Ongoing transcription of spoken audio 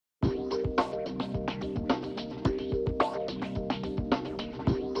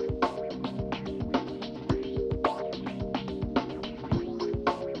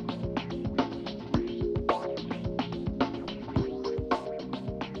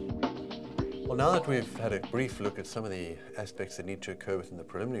Well, now that we've had a brief look at some of the aspects that need to occur within the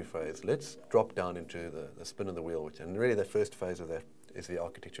preliminary phase, let's drop down into the spin of the wheel, and really the first phase of that is the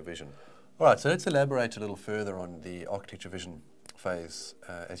architecture vision. All right, so let's elaborate a little further on the architecture vision phase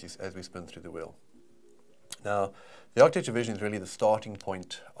as we spin through the wheel. Now, the architecture vision is really the starting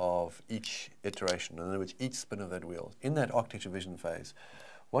point of each iteration, in other words, each spin of that wheel. In that architecture vision phase,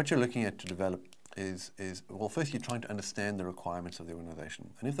 what you're looking at to develop is well, first you're trying to understand the requirements of the organization.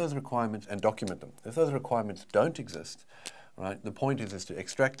 And if those requirements, and document them. If those requirements don't exist, right, the point is to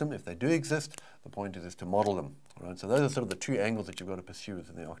extract them. If they do exist, the point is to model them. Right? So those are sort of the two angles that you've got to pursue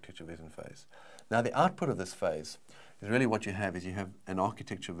within the architecture vision phase. Now, the output of this phase is really what you have an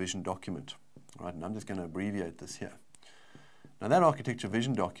architecture vision document. Right? And I'm just going to abbreviate this here. Now, that architecture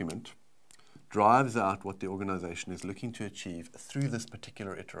vision document drives out what the organization is looking to achieve through this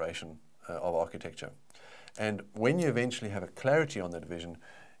particular iteration of architecture. And when you eventually have a clarity on that vision,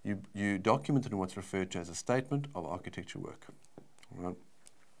 you document it in what's referred to as a statement of architecture work. Right?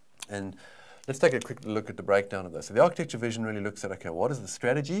 And let's take a quick look at the breakdown of this. So the architecture vision really looks at, okay, what is the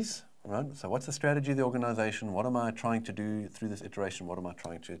strategies? Right? So what's the strategy of the organization? What am I trying to do through this iteration? What am I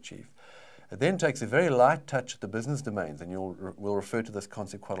trying to achieve? It then takes a very light touch at the business domains, and we'll refer to this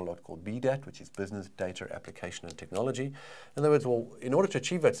concept quite a lot called BDAT, which is Business, Data, Application, and Technology. In other words, well, in order to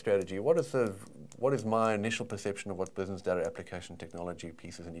achieve that strategy, what is my initial perception of what business, data, application, technology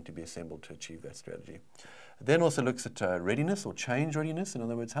pieces need to be assembled to achieve that strategy? It then also looks at readiness or change readiness. In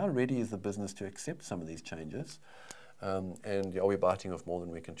other words, how ready is the business to accept some of these changes? And are we biting off more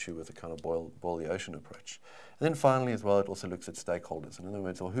than we can chew with a kind of boil the ocean approach? And then finally as well, it also looks at stakeholders. In other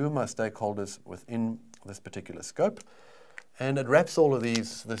words, well, who are my stakeholders within this particular scope? And it wraps all of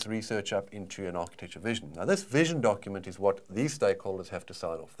this research up into an architecture vision. Now, this vision document is what these stakeholders have to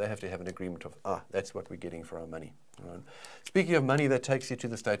sign off. They have to have an agreement of, that's what we're getting for our money. Right? Speaking of money, that takes you to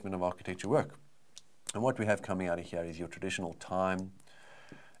the statement of architecture work. And what we have coming out of here is your traditional time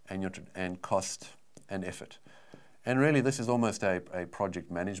and cost and effort. And really, this is almost a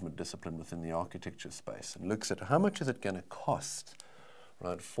project management discipline within the architecture space, and looks at how much is it going to cost,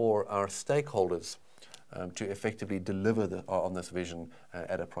 right, for our stakeholders to effectively deliver on this vision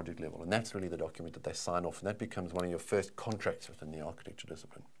at a project level. And that's really the document that they sign off, and that becomes one of your first contracts within the architecture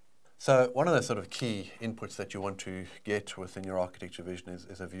discipline. So one of the sort of key inputs that you want to get within your architecture vision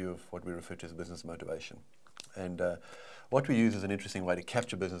is a view of what we refer to as business motivation. And what we use as an interesting way to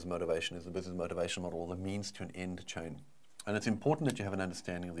capture business motivation is the business motivation model, or the means to an end chain. And it's important that you have an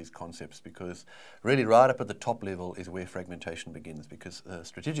understanding of these concepts, because really right up at the top level is where fragmentation begins, because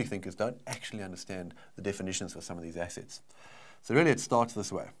strategic thinkers don't actually understand the definitions for some of these assets. So really it starts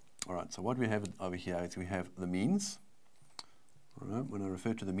this way. All right, so what we have over here is we have the means. All right, when I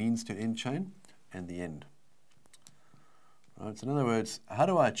refer to the means to end chain, and the end. Right, so in other words, how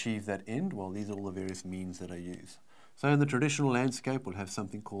do I achieve that end? Well, these are all the various means that I use. So in the traditional landscape, we'll have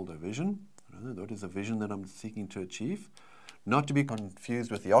something called a vision. What is a vision that I'm seeking to achieve? Not to be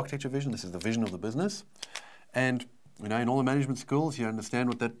confused with the architecture vision. This is the vision of the business. And in all the management schools, you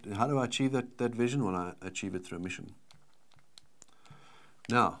understand how do I achieve that vision? Well, I achieve it through a mission.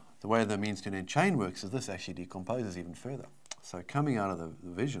 Now, the way the means to an end chain works is this actually decomposes even further. So coming out of the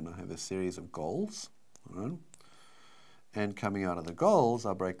vision, I have a series of goals. All right? And coming out of the goals,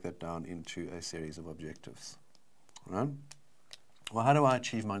 I break that down into a series of objectives. All right? Well, how do I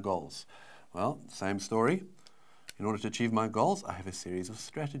achieve my goals? Well, same story. In order to achieve my goals, I have a series of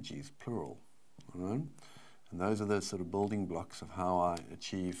strategies, plural. All right? And those are the sort of building blocks of how I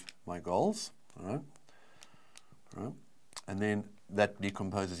achieve my goals. All right? All right? And then that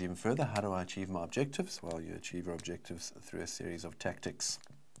decomposes even further. How do I achieve my objectives? Well, you achieve your objectives through a series of tactics.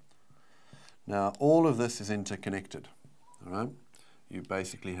 Now, all of this is interconnected. All right? You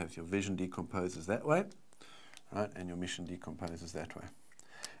basically have your vision decomposes that way, right? And your mission decomposes that way.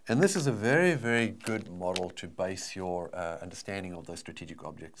 And this is a very, very good model to base your understanding of those strategic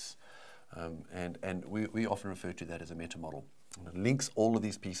objects. And we often refer to that as a meta model. And it links all of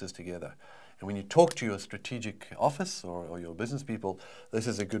these pieces together. And when you talk to your strategic office or your business people, this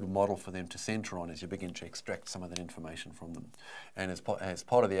is a good model for them to center on as you begin to extract some of that information from them. And as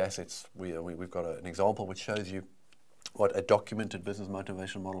part of the assets, we've got an example which shows you what a documented business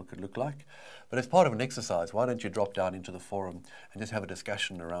motivation model could look like. But as part of an exercise, why don't you drop down into the forum and just have a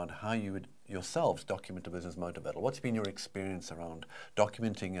discussion around how you would yourselves document a business motivator? What's been your experience around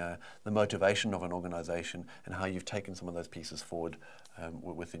documenting the motivation of an organization, and how you've taken some of those pieces forward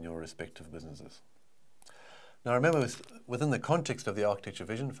within your respective businesses? Now remember, within the context of the architecture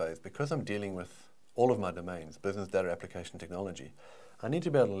vision phase, because I'm dealing with all of my domains, business, data, application, technology, I need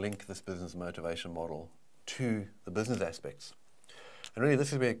to be able to link this business motivation model to the business aspects. And really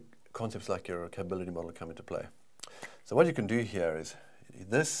this is where concepts like your capability model come into play. So what you can do here is,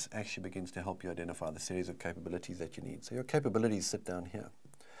 this actually begins to help you identify the series of capabilities that you need. So your capabilities sit down here.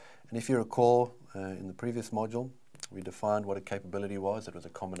 And if you recall, in the previous module, we defined what a capability was. It was a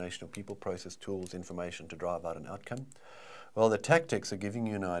combination of people, process, tools, information to drive out an outcome. Well, the tactics are giving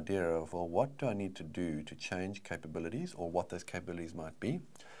you an idea of, well, what do I need to do to change capabilities, or what those capabilities might be.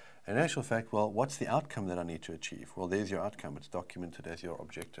 And in actual fact, well, what's the outcome that I need to achieve? Well, there's your outcome. It's documented as your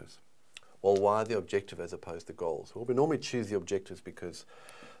objectives. Well, why the objective as opposed to goals? Well, we normally choose the objectives because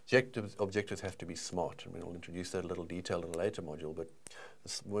objectives have to be smart, and we'll introduce that a little detail in a later module. But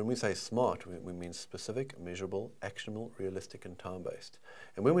when we say smart, we mean specific, measurable, actionable, realistic, and time-based.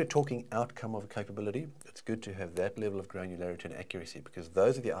 And when we're talking outcome of a capability, it's good to have that level of granularity and accuracy, because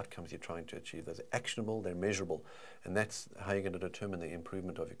those are the outcomes you're trying to achieve. Those are actionable, they're measurable, and that's how you're going to determine the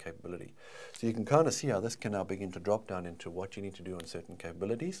improvement of your capability. So you can kind of see how this can now begin to drop down into what you need to do on certain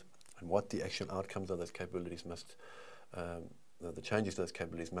capabilities, and what the actual outcomes of those capabilities must the changes to those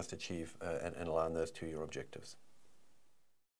capabilities must achieve and align those to your objectives.